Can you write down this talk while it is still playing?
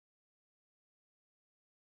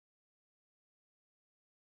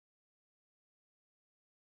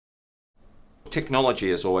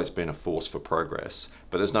Technology has always been a force for progress,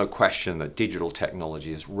 but there's no question that digital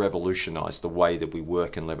technology has revolutionised the way that we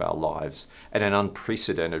work and live our lives at an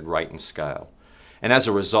unprecedented rate and scale. And as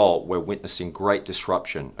a result, we're witnessing great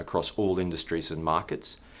disruption across all industries and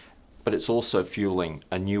markets, but it's also fueling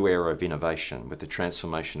a new era of innovation with the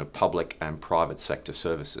transformation of public and private sector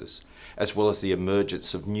services, as well as the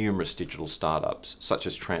emergence of numerous digital startups, such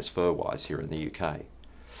as TransferWise here in the UK.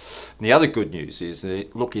 And the other good news is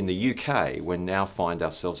that, look, in the UK, we now find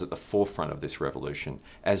ourselves at the forefront of this revolution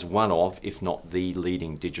as one of, if not the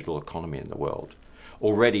leading digital economy in the world.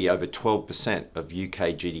 Already over 12% of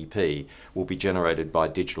UK GDP will be generated by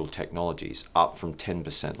digital technologies, up from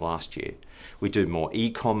 10% last year. We do more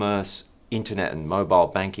e-commerce, internet and mobile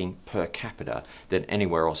banking per capita than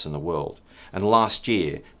anywhere else in the world. And last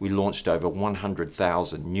year, we launched over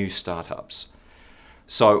 100,000 new startups.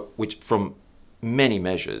 So, which from many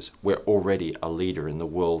measures, we're already a leader in the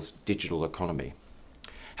world's digital economy.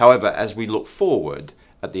 However, as we look forward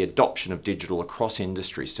at the adoption of digital across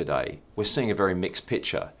industries today, we're seeing a very mixed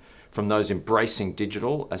picture, from those embracing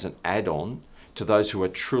digital as an add-on to those who are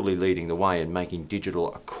truly leading the way and making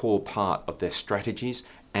digital a core part of their strategies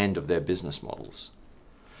and of their business models.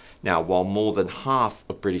 Now, while more than half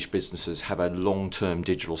of British businesses have a long-term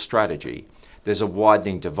digital strategy, there's a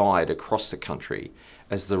widening divide across the country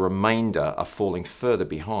as the remainder are falling further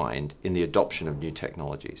behind in the adoption of new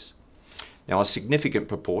technologies. Now, a significant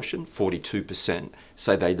proportion, 42%,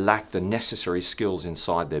 say they lack the necessary skills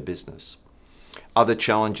inside their business. Other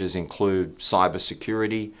challenges include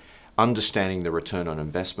cybersecurity, understanding the return on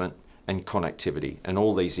investment, and connectivity, and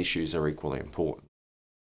all these issues are equally important.